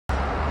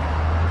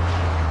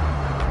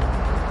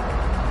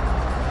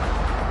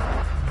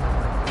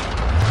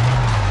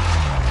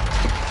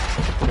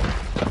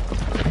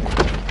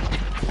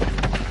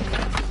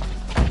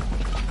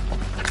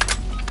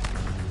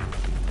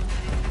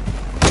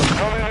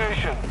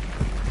position.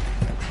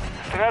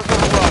 Transfer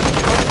 1,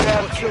 join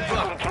task to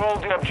control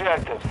the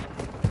objectives.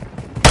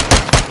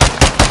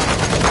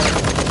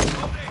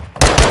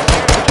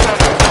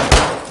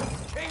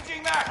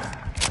 Changing max!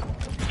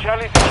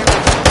 Charlie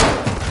secure.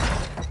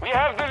 We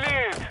have the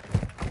lead.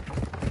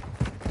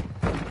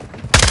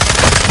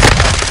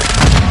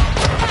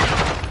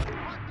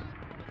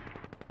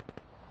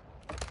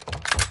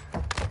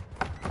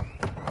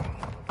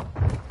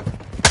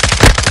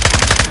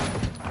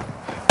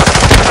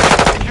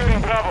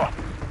 Securing Bravo.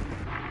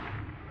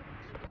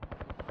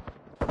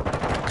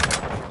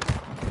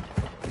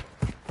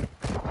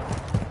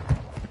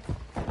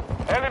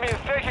 Enemy is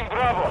taking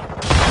Bravo.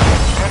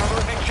 They're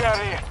losing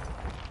Charlie.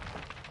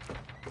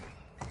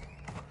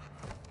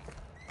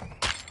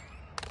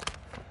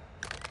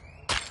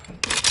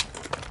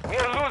 We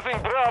are losing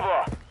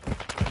Bravo.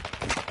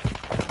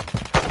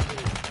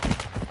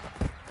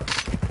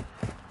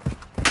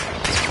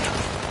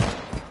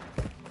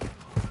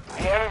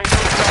 The enemy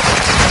took Bravo.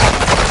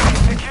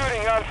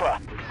 Securing Alpha.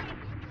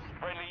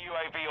 Friendly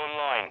UAV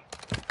online.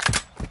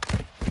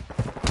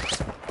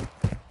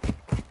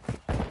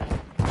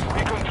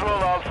 We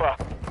control Alpha.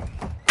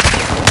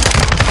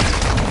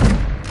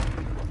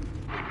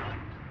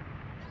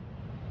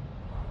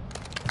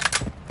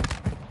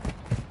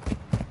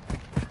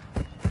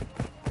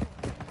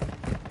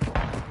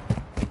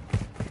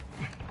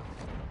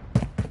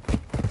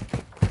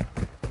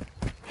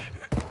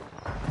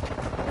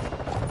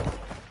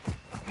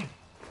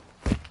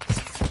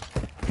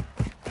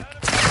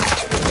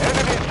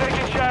 Enemy is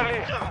taking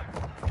Charlie.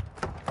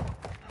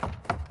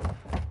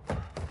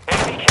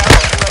 Enemy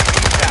counter UAV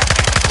attack.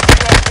 We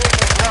are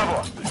taking Bravo.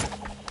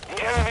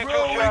 The enemy took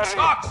Throwing Charlie.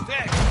 chalk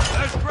stick!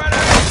 There's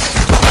grenades!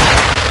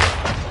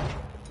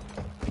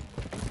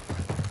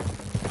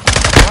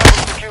 Bravo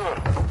secure.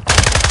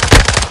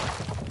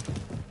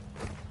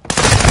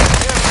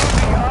 We are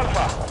losing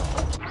Alpha.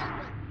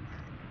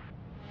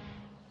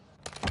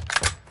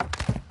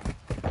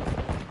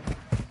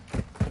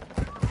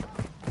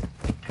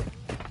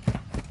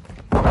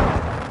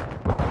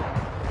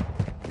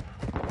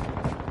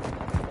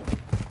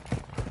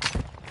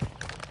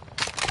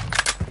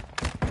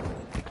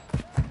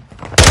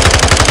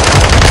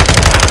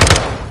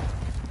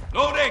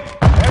 Loading!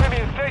 Enemy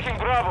is taking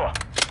Bravo.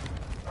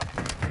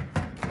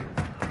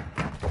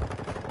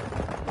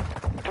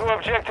 Two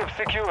objectives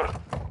secure.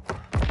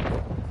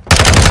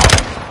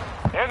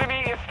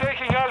 Enemy is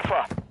taking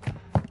Alpha.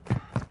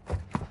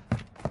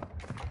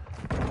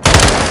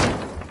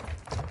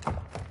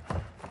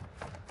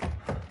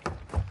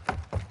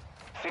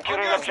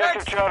 Securing your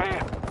objective six. Charlie.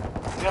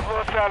 We have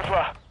lost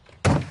Alpha.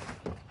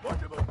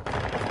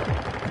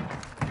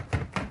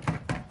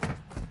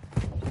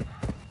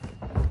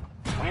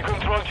 We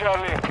control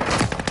Charlie.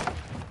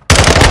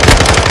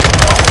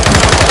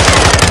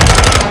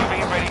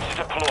 UAV ready to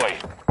deploy.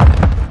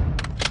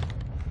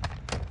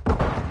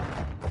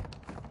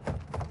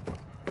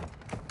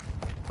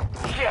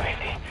 Charlie,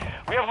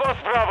 we have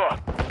lost Bravo.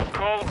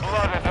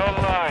 Cold-blooded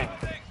online.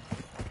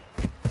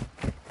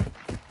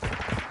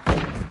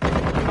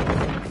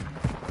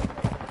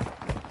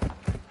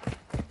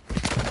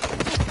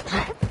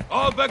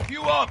 I'll back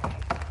you up!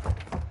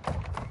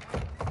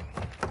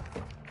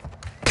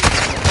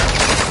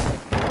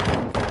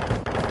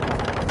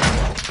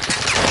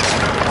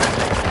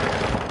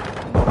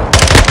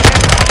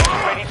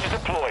 Ready to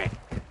deploy.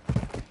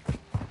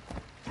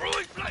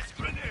 Throwing flash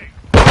grenade!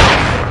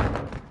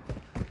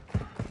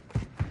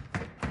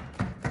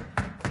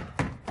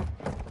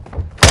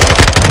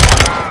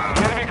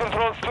 The enemy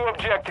controls two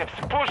objectives.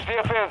 Push the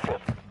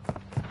offensive.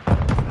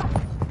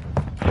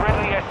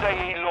 Friendly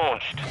SAE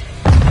launched.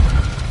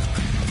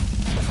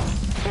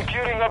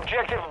 Securing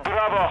objective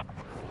Bravo.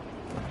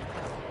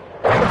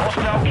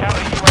 Hostile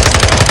counter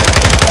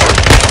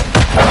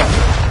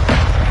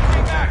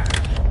Changing max!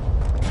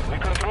 UAV. We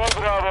control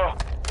Bravo.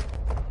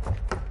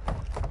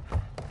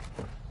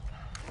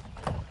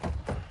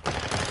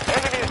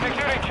 Enemy is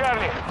securing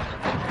Charlie.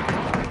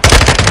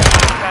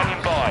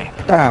 Standing by.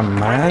 ¡Ta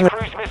madre!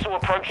 Cruise missile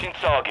approaching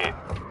target.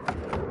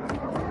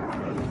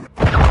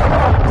 We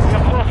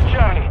have lost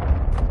Charlie.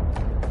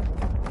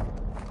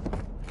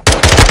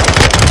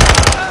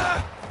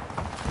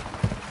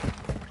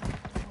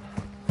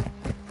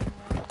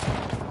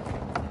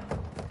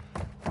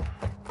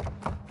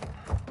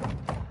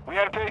 We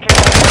are taking...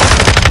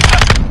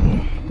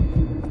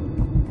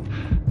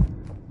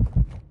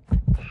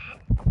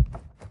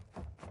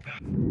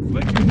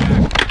 Switching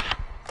max!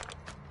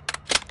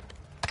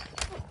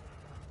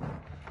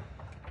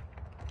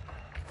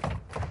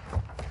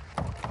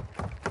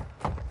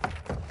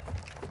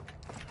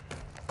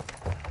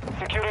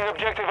 Securing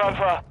objective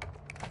Alpha.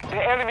 The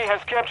enemy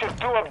has captured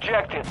two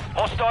objectives.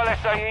 Hostile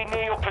SAE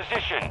near your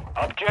position.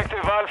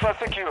 Objective Alpha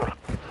secure.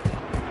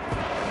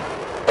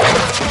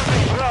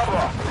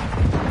 Bravo.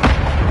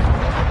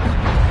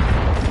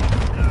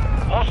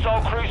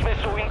 Hostile cruise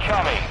missile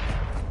incoming.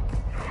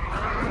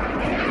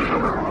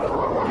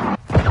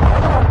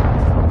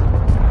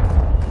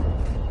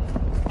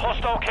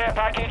 Hostile care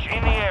package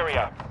in the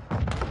area.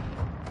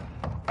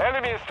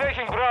 Enemy is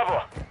taking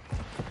Bravo.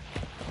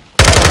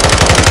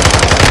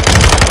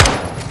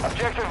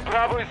 Objective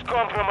Bravo is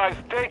compromised.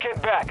 Take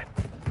it back.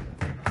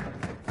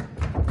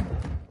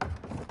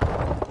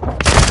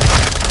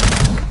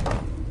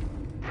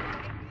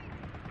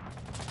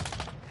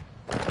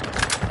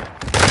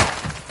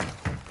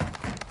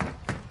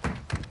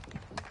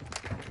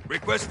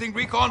 Requesting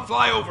recon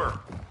flyover.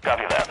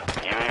 Copy that.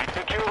 UAV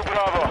secure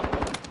Bravo.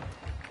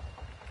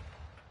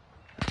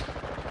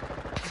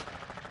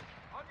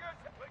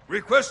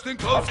 Requesting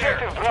close air.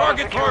 Objective Bravo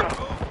Target secure. marked.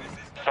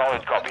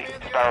 Solid copy.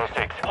 Sparrow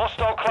 6.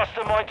 Hostile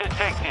cluster mine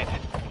detected.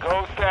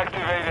 Ghost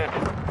activated.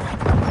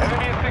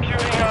 Enemy is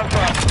securing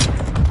Alpha.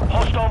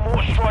 Hostile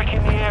mortar strike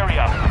in the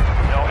area.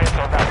 No hits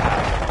on that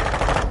path.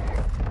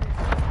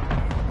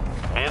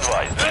 Be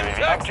advised.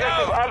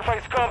 Objective Alpha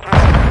is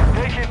compromised.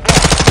 Take it back.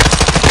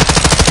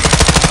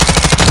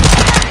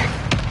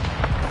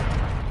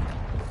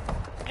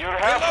 You're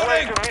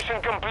halfway to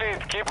mission complete.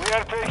 We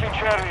are taking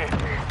Charlie.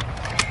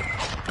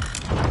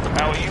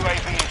 Our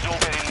UAV is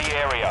orbiting the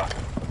area.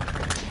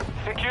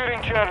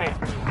 Securing Charlie.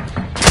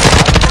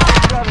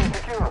 Charlie,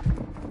 secure.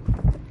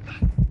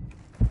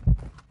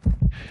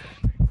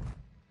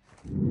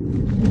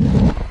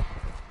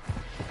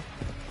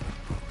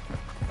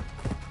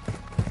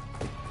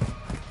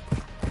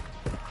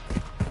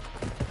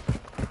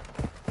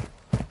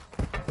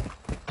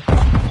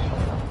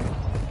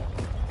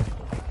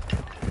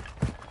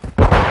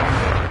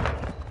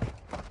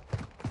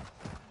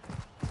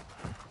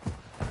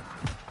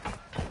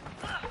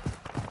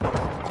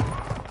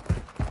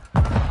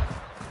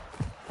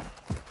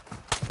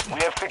 We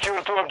have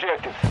secured 2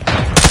 objectives.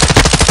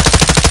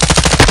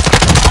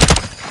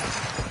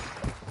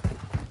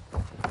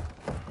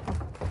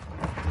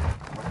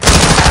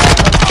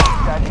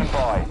 Standing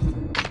by.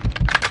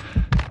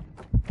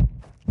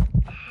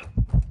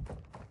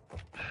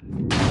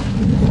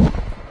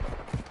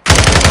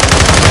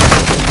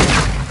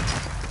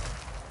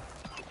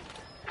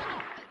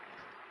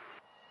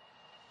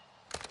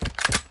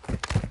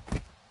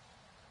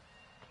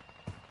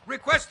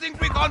 Requesting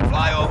recon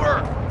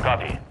flyover.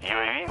 Copy.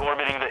 UAV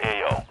orbiting the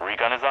AO.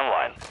 Recon is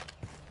online.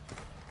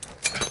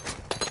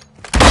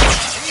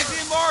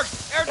 Easy mark.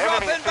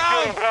 Airdrop Enemy inbound.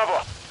 securing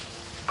Bravo.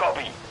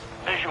 Copy.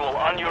 Visual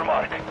on your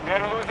mark.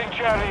 They're losing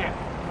Charlie.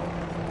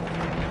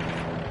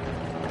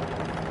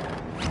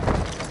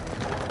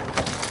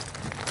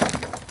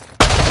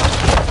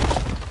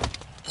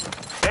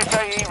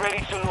 SIE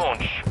ready to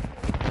launch.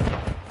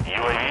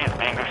 UAV is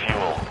being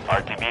refueled.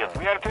 RTB.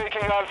 We are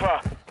taking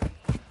Alpha.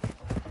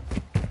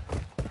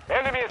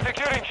 Enemy is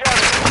securing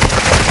Charlie.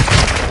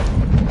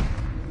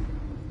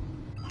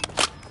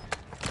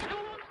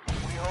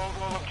 We hold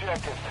all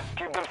objectives.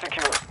 Keep them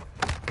secure.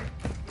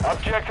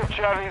 Objective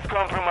Charlie is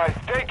compromised.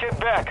 Take it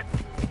back.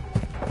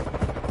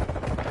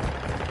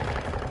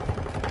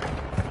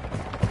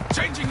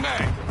 Changing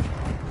mag.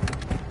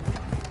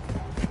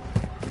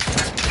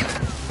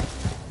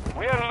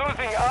 We are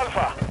losing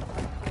Alpha.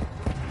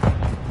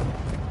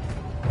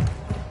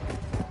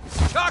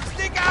 Shock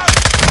stick out.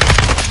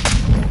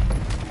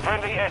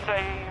 Friendly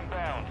SAE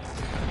inbound.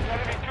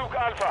 Enemy took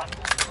Alpha.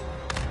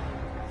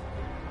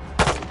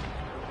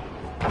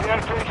 We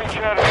are taking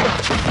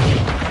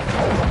Charlie.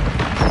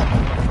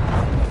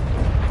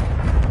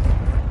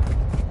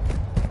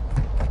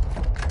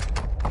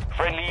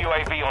 Friendly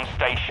UAV on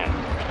station.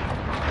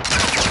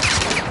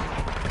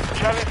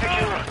 Charlie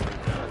secure.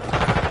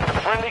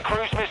 Friendly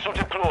cruise missile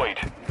deployed.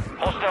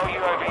 Hostile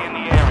UAV in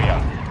the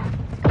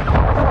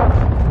area.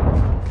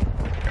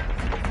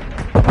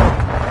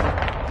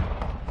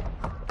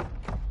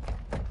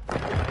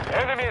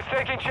 Enemy is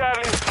taking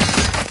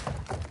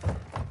Charlie.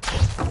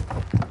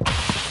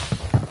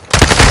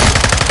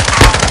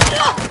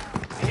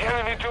 The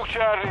enemy took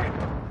Charlie.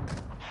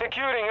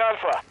 Securing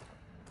Alpha.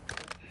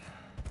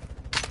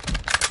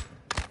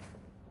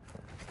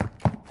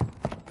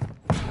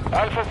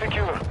 Alpha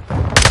secure.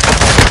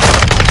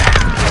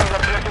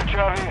 Objective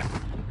Charlie.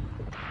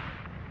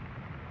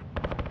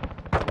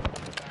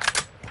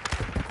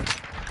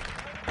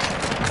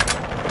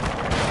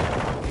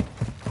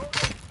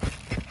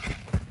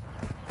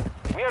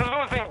 We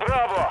are losing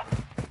Bravo.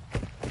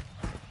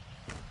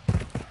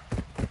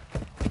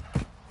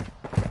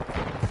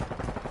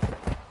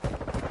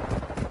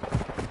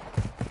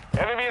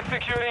 Enemy is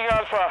securing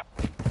Alpha.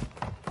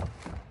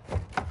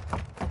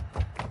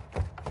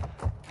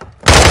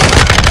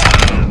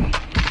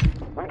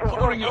 We control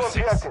Lowering two your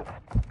six. objectives.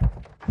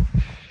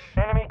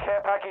 Enemy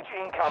care package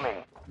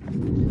incoming.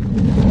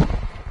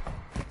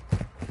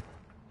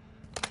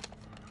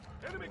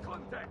 Enemy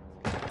contact.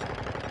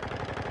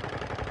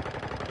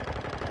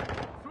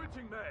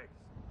 Switching mags.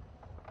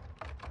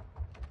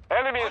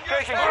 Enemy is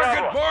taking Target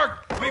Bravo.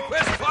 marked.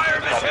 Request fire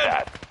Copy mission.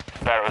 that.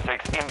 Sparrow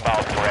 6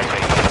 inbound for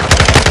SAE.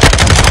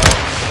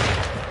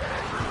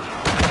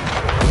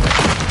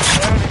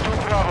 Enemy took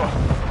Bravo.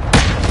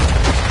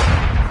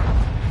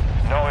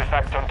 No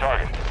effect on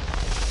target.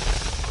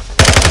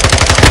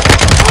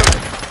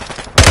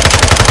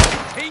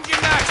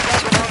 Changing mag.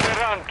 On the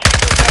run.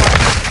 Keep it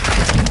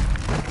down.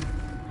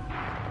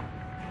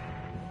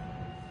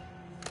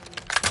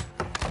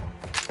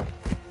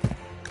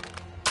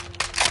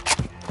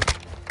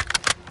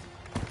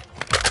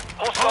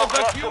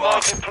 Hostile back cluster you mine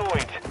up.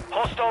 deployed.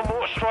 Hostile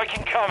mortar strike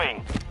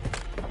incoming.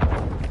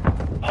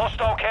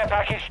 Hostile care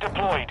package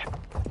deployed.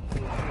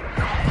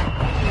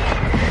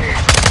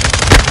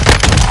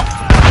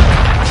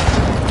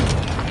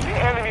 The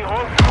enemy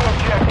holds two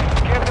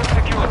objectives. Get them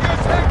secure.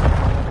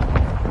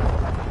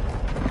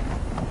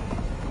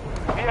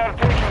 We are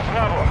taking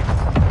Bravo.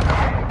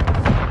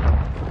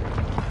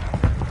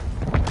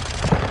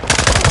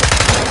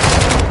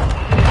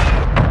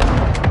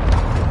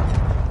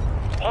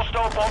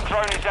 Hostile bomb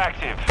drone is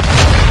active.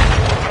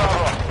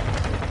 Bravo.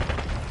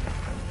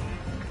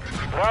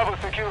 Bravo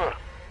secure.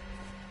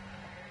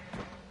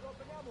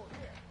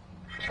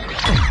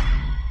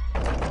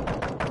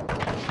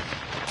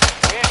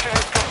 Mission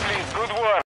is